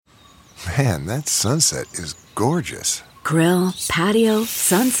Man, that sunset is gorgeous. Grill, patio,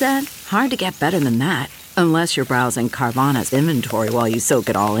 sunset. Hard to get better than that. Unless you're browsing Carvana's inventory while you soak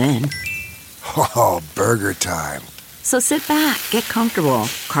it all in. Oh, burger time. So sit back, get comfortable.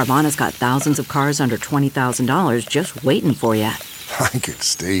 Carvana's got thousands of cars under $20,000 just waiting for you. I could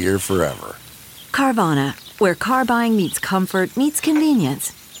stay here forever. Carvana, where car buying meets comfort meets convenience.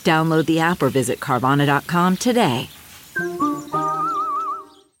 Download the app or visit Carvana.com today.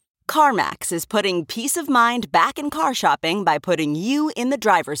 CarMax is putting peace of mind back in car shopping by putting you in the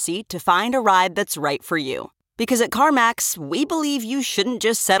driver's seat to find a ride that's right for you. Because at CarMax, we believe you shouldn't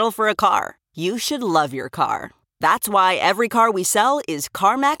just settle for a car. You should love your car. That's why every car we sell is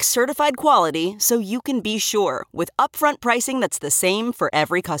CarMax certified quality, so you can be sure with upfront pricing that's the same for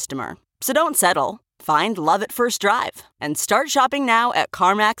every customer. So don't settle. Find love at first drive and start shopping now at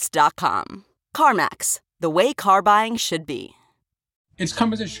CarMax.com. CarMax, the way car buying should be. It's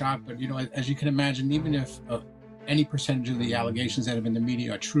come as a shock, but as you can imagine, even if any percentage of the allegations that have been in the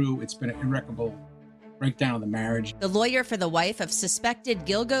media are true, it's been an irreparable breakdown of the marriage. The lawyer for the wife of suspected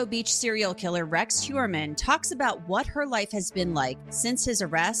Gilgo Beach serial killer Rex Heuermann talks about what her life has been like since his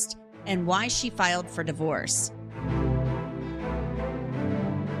arrest and why she filed for divorce.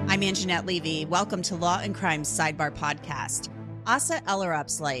 I'm Anjanette Levy. Welcome to Law and Crime Sidebar Podcast. Asa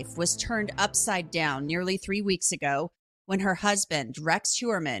Ellerup's life was turned upside down nearly 3 weeks ago when her husband, Rex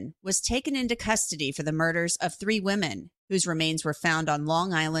Heuermann, was taken into custody for the murders of 3 women whose remains were found on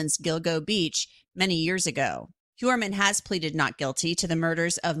Long Island's Gilgo Beach many years ago. Heuermann has pleaded not guilty to the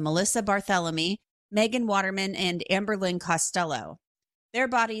murders of Melissa Barthelemy, Megan Waterman, and Amberlynn Costello. Their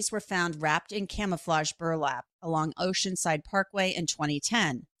bodies were found wrapped in camouflage burlap along Oceanside Parkway in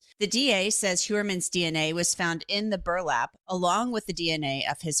 2010. The DA says Heuermann's DNA was found in the burlap along with the DNA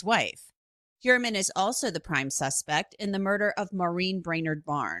of his wife. Heuermann is also the prime suspect in the murder of Maureen Brainerd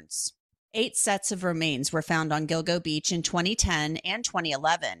Barnes. 8 sets of remains were found on Gilgo Beach in 2010 and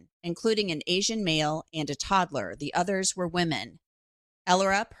 2011, including an Asian male and a toddler. The others were women.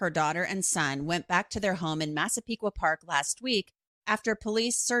 Ellerup, her daughter, and son went back to their home in Massapequa Park last week after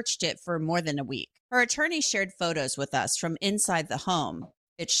police searched it for more than a week. Her attorney shared photos with us from inside the home.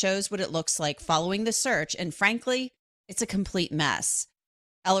 It shows what it looks like following the search, and frankly, it's a complete mess.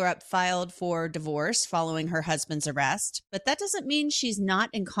 Ellerup filed for divorce following her husband's arrest, but that doesn't mean she's not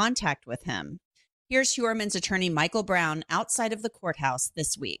in contact with him. Here's Heuermann's attorney Michael Brown outside of the courthouse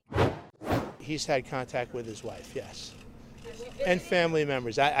this week. He's had contact with his wife, yes, and family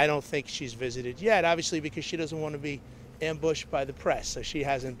members. I don't think she's visited yet, obviously, because she doesn't want to be ambushed by the press, so she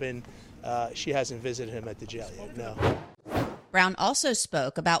hasn't visited him at the jail yet, no. Brown also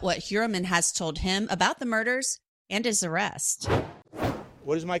spoke about what Heuermann has told him about the murders and his arrest.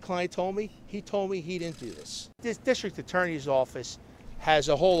 What has my client told me? He told me he didn't do this. This district attorney's office has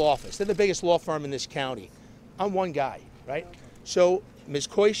a whole office. They're the biggest law firm in this county. I'm one guy, right? So Ms.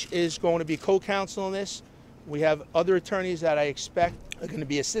 Koish is going to be co-counsel on this. We have other attorneys that I expect are going to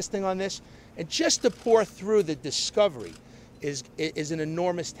be assisting on this. And just to pour through the discovery is an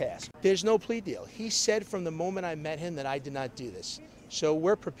enormous task. There's no plea deal. He said from the moment I met him that I did not do this. So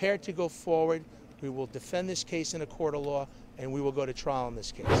we're prepared to go forward. We will defend this case in a court of law, and we will go to trial in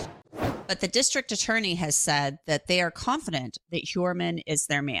this case. But the district attorney has said that they are confident that Heuermann is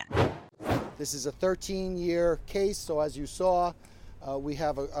their man. This is a 13-year case, so as you saw, we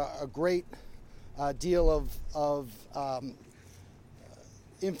have a great deal of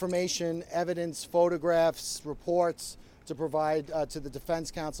information, evidence, photographs, reports to provide to the defense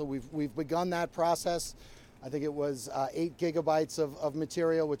counsel. We've begun that process. I think it was 8 gigabytes of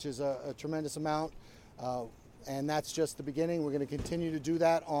material, which is a tremendous amount. And that's just the beginning. We're going to continue to do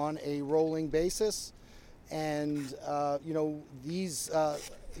that on a rolling basis. And,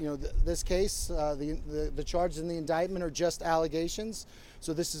 this case, the charges in the indictment are just allegations.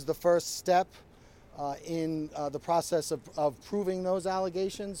 So this is the first step in the process of proving those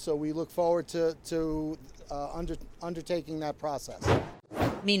allegations. So we look forward to undertaking that process.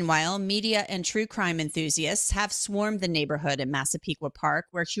 Meanwhile, media and true crime enthusiasts have swarmed the neighborhood in Massapequa Park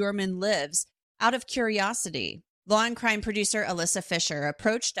where Heuermann lives out of curiosity. Law and Crime producer Alyssa Fisher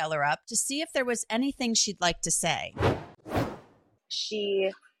approached Ellerup to see if there was anything she'd like to say. She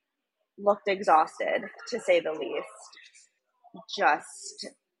looked exhausted, to say the least. Just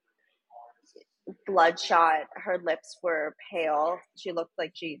bloodshot. Her lips were pale. She looked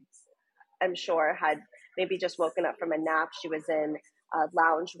like I'm sure, had maybe just woken up from a nap. She was in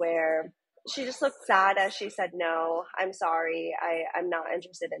loungewear. She just looked sad as she said, "No, I'm sorry. I'm not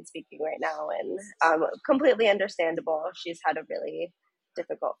interested in speaking right now." And completely understandable. She's had a really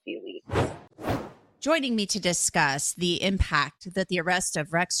difficult few weeks. Joining me to discuss the impact that the arrest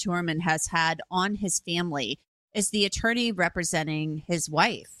of Rex Heuermann has had on his family is the attorney representing his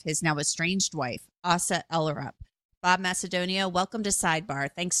wife, his now estranged wife, Asa Ellerup. Bob Macedonia, welcome to Sidebar.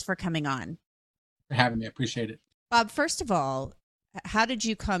 Thanks for coming on. For having me. I appreciate it. Bob, first of all, how did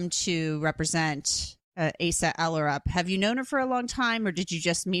you come to represent Asa Ellerup? Have you known her for a long time, or did you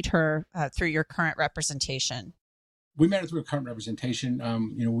just meet her through your current representation? We met her through a current representation.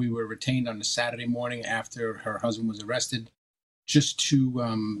 We were retained on the Saturday morning after her husband was arrested, just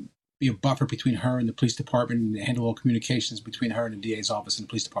to be a buffer between her and the police department and handle all communications between her and the DA's office and the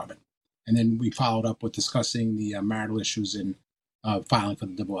police department. And then we followed up with discussing the marital issues and filing for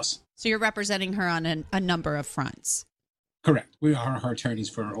the divorce. So you're representing her on a number of fronts. Correct. We are her attorneys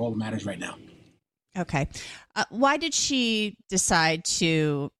for all the matters right now. Okay. Why did she decide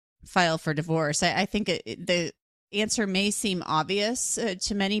to file for divorce? I think the answer may seem obvious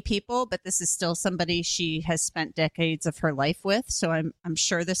to many people, but this is still somebody she has spent decades of her life with. So I'm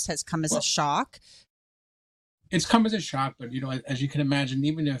sure this has come as a shock. It's come as a shock, but as you can imagine,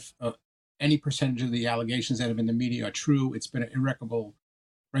 even if any percentage of the allegations that have been in the media are true, it's been an irreparable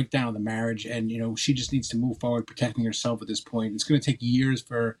breakdown of the marriage, and she just needs to move forward protecting herself at this point. It's going to take years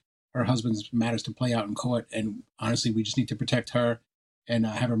for her husband's matters to play out in court, and honestly, we just need to protect her and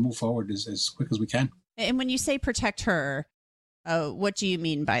have her move forward as quick as we can. And when you say protect her, what do you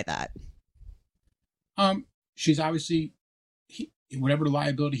mean by that? She's obviously, whatever the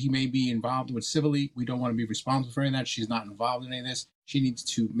liability he may be involved with civilly, we don't want to be responsible for any of that. She's not involved in any of this. She needs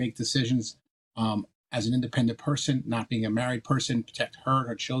to make decisions as an independent person, not being a married person, protect her,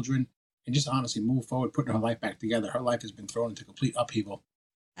 her children, and just honestly move forward, putting her life back together. Her life has been thrown into complete upheaval.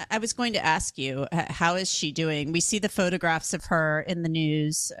 I was going to ask you, how is she doing? We see the photographs of her in the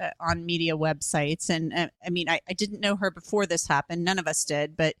news on media websites. And I didn't know her before this happened. None of us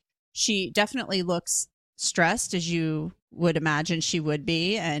did, but she definitely looks stressed, as you would imagine she would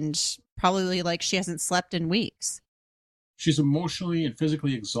be, and probably like she hasn't slept in weeks. She's emotionally and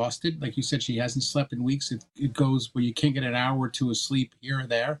physically exhausted. Like you said, she hasn't slept in weeks. It goes where you can't get an hour or two of sleep here or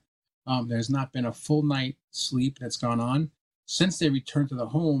there. There's not been a full night sleep that's gone on. Since they returned to the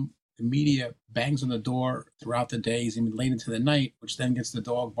home, the media bangs on the door throughout the days, even late into the night, which then gets the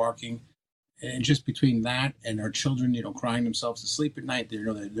dog barking. And just between that and her children, crying themselves to sleep at night, they're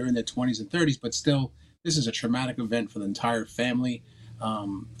in their 20s and 30s, but still, this is a traumatic event for the entire family.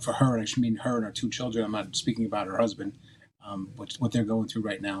 For her, and I mean her and her two children. I'm not speaking about her husband. What they're going through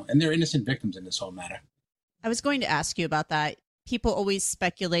right now. And they're innocent victims in this whole matter. I was going to ask you about that. People always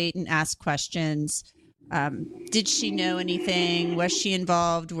speculate and ask questions. Did she know anything? Was she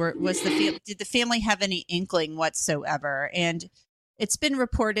involved? Did the family have any inkling whatsoever? And it's been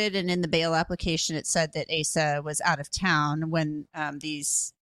reported, and in the bail application, it said that Asa was out of town when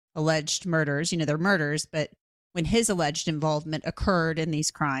these alleged murders, they're murders, but when his alleged involvement occurred in these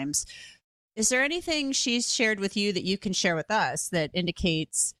crimes. Is there anything she's shared with you that you can share with us that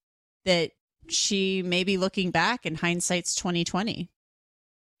indicates that she may be looking back and hindsight's 2020?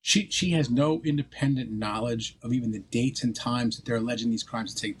 She has no independent knowledge of even the dates and times that they're alleging these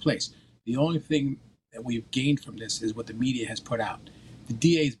crimes to take place. The only thing that we've gained from this is what the media has put out. The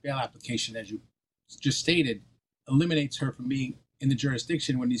DA's bail application, as you just stated, eliminates her from being in the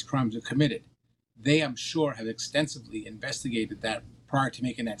jurisdiction when these crimes are committed. They, I'm sure, have extensively investigated that prior to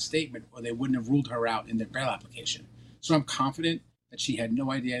making that statement, or they wouldn't have ruled her out in their bail application. So I'm confident that she had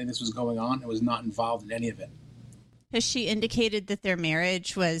no idea any of this was going on and was not involved in any of it. Has she indicated that their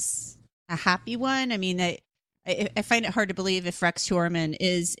marriage was a happy one? I mean, I find it hard to believe if Rex Heuermann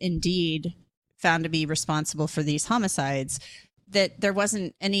is indeed found to be responsible for these homicides, that there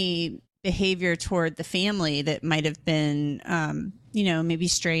wasn't any behavior toward the family that might have been, maybe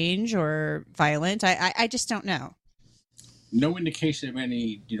strange or violent. I just don't know. No indication of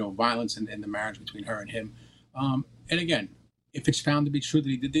any, violence in the marriage between her and him. And again, if it's found to be true that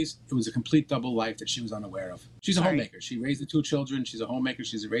he did these, it was a complete double life that she was unaware of. She's a homemaker. She raised the two children. She's a homemaker.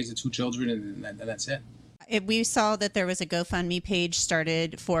 She's raised the two children, and that's it. We saw that there was a GoFundMe page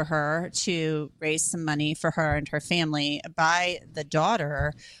started for her to raise some money for her and her family by the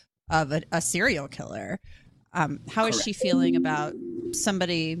daughter of a serial killer. How is she feeling about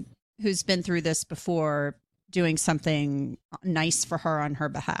somebody who's been through this before doing something nice for her on her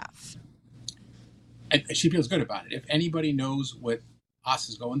behalf? And she feels good about it. If anybody knows what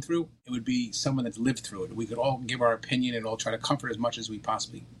Asa's going through, it would be someone that's lived through it. We could all give our opinion and all try to comfort as much as we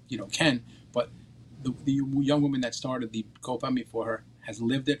possibly, can. But the young woman that started the GoFundMe for her has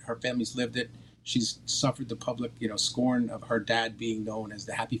lived it. Her family's lived it. She's suffered the public, scorn of her dad being known as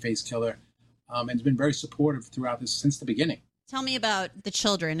the happy face killer, and has been very supportive throughout this since the beginning. Tell me about the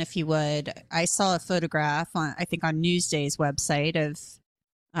children, if you would. I saw a photograph on, I think, on Newsday's website of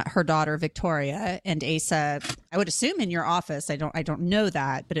her daughter Victoria and Asa. I would assume in your office. I don't know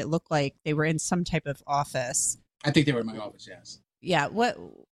that, but it looked like they were in some type of office. I think they were in my office. Yes. Yeah. What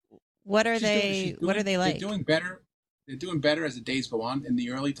are they? What are they like? They're doing better. They're doing better as the days go on. In the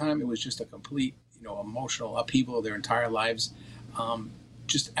early time, it was just a complete, emotional upheaval of their entire lives.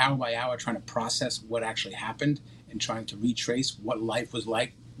 Just hour by hour, trying to process what actually happened and trying to retrace what life was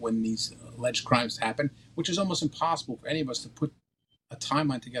like when these alleged crimes happened, which is almost impossible for any of us to put a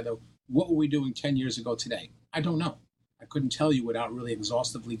timeline together. What were we doing 10 years ago today? I don't know. I couldn't tell you without really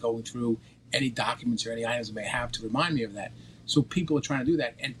exhaustively going through any documents or any items I may have to remind me of that. So people are trying to do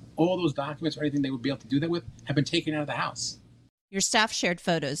that. And all those documents or anything they would be able to do that with have been taken out of the house. Your staff shared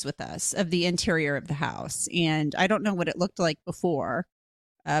photos with us of the interior of the house. And I don't know what it looked like before,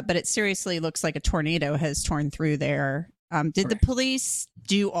 but it seriously looks like a tornado has torn through there. Did the police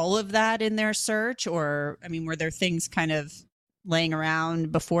do all of that in their search? Or, were there things kind of laying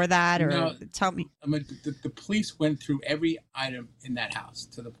around before that? Or No, tell me. The police went through every item in that house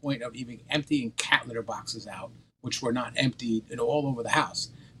to the point of even emptying cat litter boxes out, which were not emptied all over the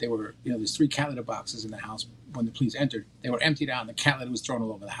house. They were, there's 3 cat litter boxes in the house when the police entered. They were emptied out and the cat litter was thrown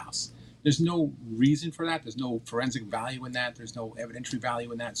all over the house. There's no reason for that. There's no forensic value in that. There's no evidentiary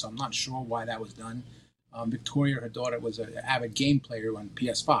value in that. So I'm not sure why that was done. Victoria, her daughter, was an avid game player on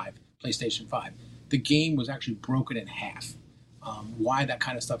PS5, PlayStation 5. The game was actually broken in half. Why that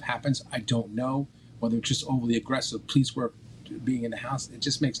kind of stuff happens, I don't know. Whether it's just overly aggressive police work being in the house, it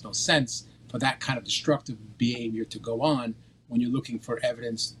just makes no sense for that kind of destructive behavior to go on when you're looking for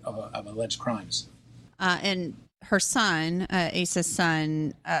evidence of alleged crimes. And her son, Asa's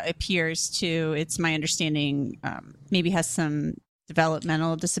son, appears to, it's my understanding, maybe has some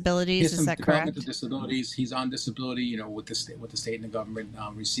developmental disabilities. Is that correct? Developmental disabilities. He's on disability, with the state and the government,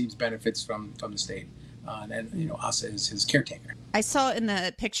 receives benefits from the state. And Asa is his caretaker. I saw in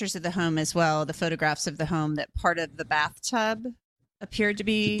the pictures of the home as well, the photographs of the home, that part of the bathtub appeared to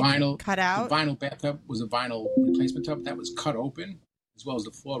be cut out. The vinyl bathtub was a vinyl replacement tub that was cut open, as well as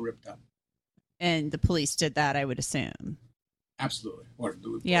the floor ripped up. And the police did that, I would assume. Absolutely. Or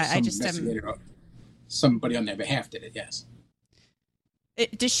somebody on their behalf did it, yes.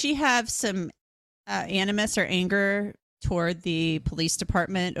 Does she have some animus or anger toward the police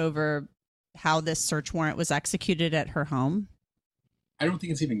department over how this search warrant was executed at her home? I don't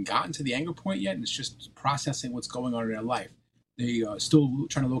think it's even gotten to the anger point yet. It's just processing what's going on in their life. They are still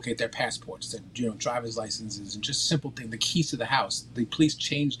trying to locate their passports, their driver's licenses, and just simple things. The keys to the house. The police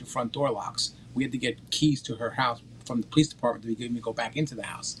changed the front door locks. We had to get keys to her house from the police department to even go back into the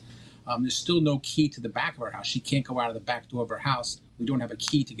house. There's still no key to the back of her house. She can't go out of the back door of her house. We don't have a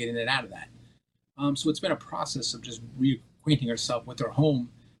key to get in and out of that. So it's been a process of just reacquainting herself with her home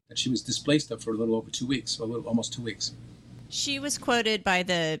that she was displaced of for a little over 2 weeks, almost 2 weeks. She was quoted by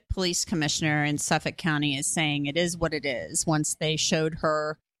the police commissioner in Suffolk County as saying it is what it is. Once they showed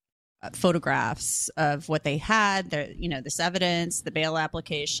her photographs of what they had, this evidence, the bail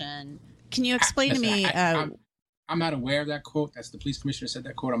application. Can you explain to me? I'm not aware of that quote. That's the police commissioner said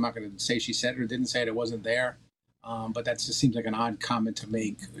that quote. I'm not going to say she said it or didn't say it. It wasn't there. But that just seems like an odd comment to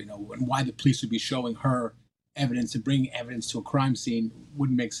make, and why the police would be showing her evidence and bringing evidence to a crime scene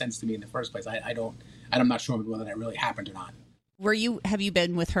wouldn't make sense to me in the first place. I'm not sure whether that really happened or not. Have you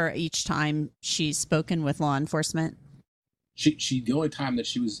been with her each time she's spoken with law enforcement? The only time that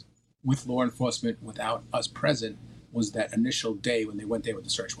she was with law enforcement without us present was that initial day when they went there with the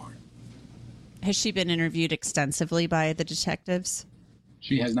search warrant. Has she been interviewed extensively by the detectives?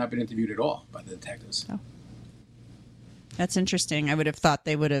 She has not been interviewed at all by the detectives. Oh. That's interesting. I would have thought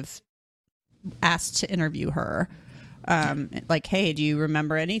they would have asked to interview her. Like, hey, do you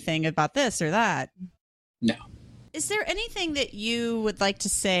remember anything about this or that? No. Is there anything that you would like to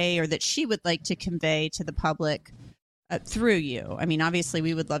say or that she would like to convey to the public through you? Obviously,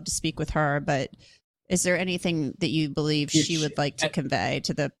 we would love to speak with her, but is there anything that you believe she would like to convey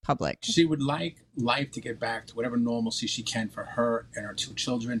to the public? She would like life to get back to whatever normalcy she can for her and her 2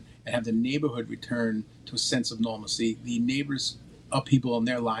 children, and have the neighborhood return to a sense of normalcy. The neighbors' upheaval in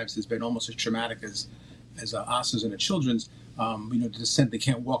their lives has been almost as traumatic as Asa's and her children's. To the extent they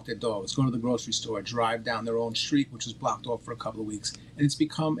can't walk their dogs, go to the grocery store, drive down their own street, which was blocked off for a couple of weeks. And it's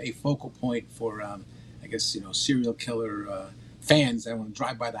become a focal point for, serial killer fans that want to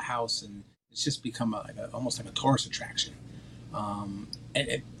drive by the house. And it's just become almost like a tourist attraction.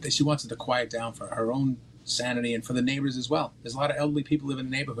 She wants it to quiet down for her own sanity and for the neighbors as well. There's a lot of elderly people live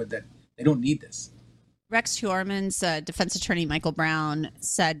in the neighborhood that they don't need this. Rex Huerman's defense attorney, Michael Brown,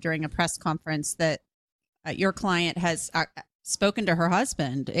 said during a press conference that your client has spoken to her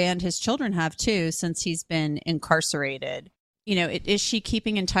husband, and his children have too, since he's been incarcerated. You know, is she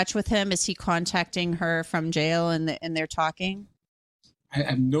keeping in touch with him? Is he contacting her from jail and they're talking?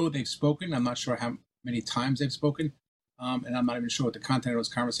 I know they've spoken. I'm not sure how many times they've spoken. And I'm not even sure what the content of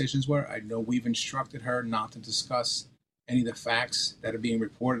those conversations were. I know we've instructed her not to discuss any of the facts that are being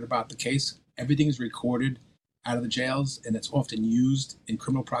reported about the case. Everything is recorded out of the jails, and it's often used in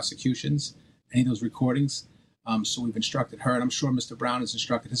criminal prosecutions, any of those recordings. So we've instructed her, and I'm sure Mr. Brown has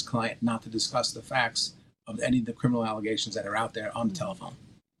instructed his client not to discuss the facts of any of the criminal allegations that are out there on the telephone.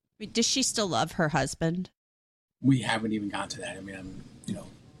 Does she still love her husband? We haven't even gotten to that. I mean,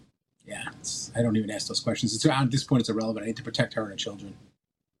 I don't even ask those questions. At this point, it's irrelevant. I need to protect her and her children.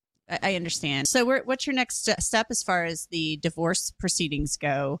 I understand. So what's your next step as far as the divorce proceedings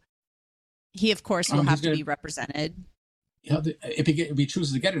go? He, of course, will have to be represented. If he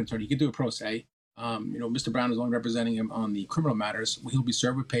chooses to get an attorney, he can do a pro se. Mr. Brown is only representing him on the criminal matters. He'll be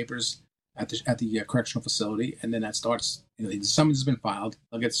served with papers at the correctional facility, and then that starts. The summons has been filed.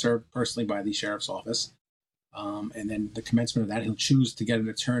 They'll get served personally by the sheriff's office, and then the commencement of that, he'll choose to get an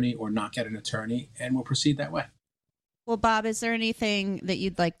attorney or not get an attorney, and we'll proceed that way. Well, Bob, is there anything that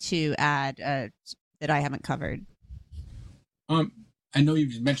you'd like to add that I haven't covered? I know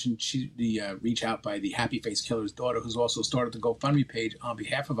you've mentioned the reach out by the Happy Face Killer's daughter, who's also started the GoFundMe page on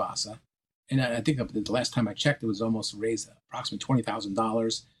behalf of Asa. And I think the last time I checked, it was almost raised approximately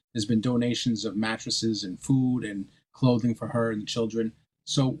 $20,000. There's been donations of mattresses and food and clothing for her and the children.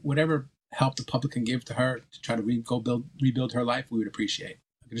 So whatever help the public can give to her to try to rebuild her life, we would appreciate.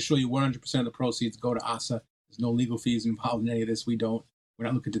 I can assure you 100% of the proceeds go to Asa. There's no legal fees involved in any of this. We're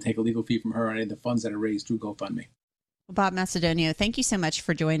not looking to take a legal fee from her on any of the funds that are raised through GoFundMe. Well, Bob Macedonio, thank you so much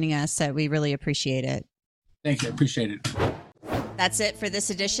for joining us. We really appreciate it. Thank you. I appreciate it. That's it for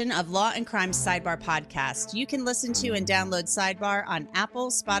this edition of Law and Crime Sidebar Podcast. You can listen to and download Sidebar on Apple,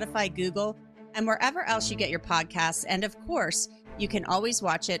 Spotify, Google, and wherever else you get your podcasts. And of course, you can always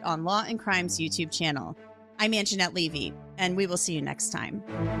watch it on Law and Crime's YouTube channel. I'm Anjanette Levy, and we will see you next time.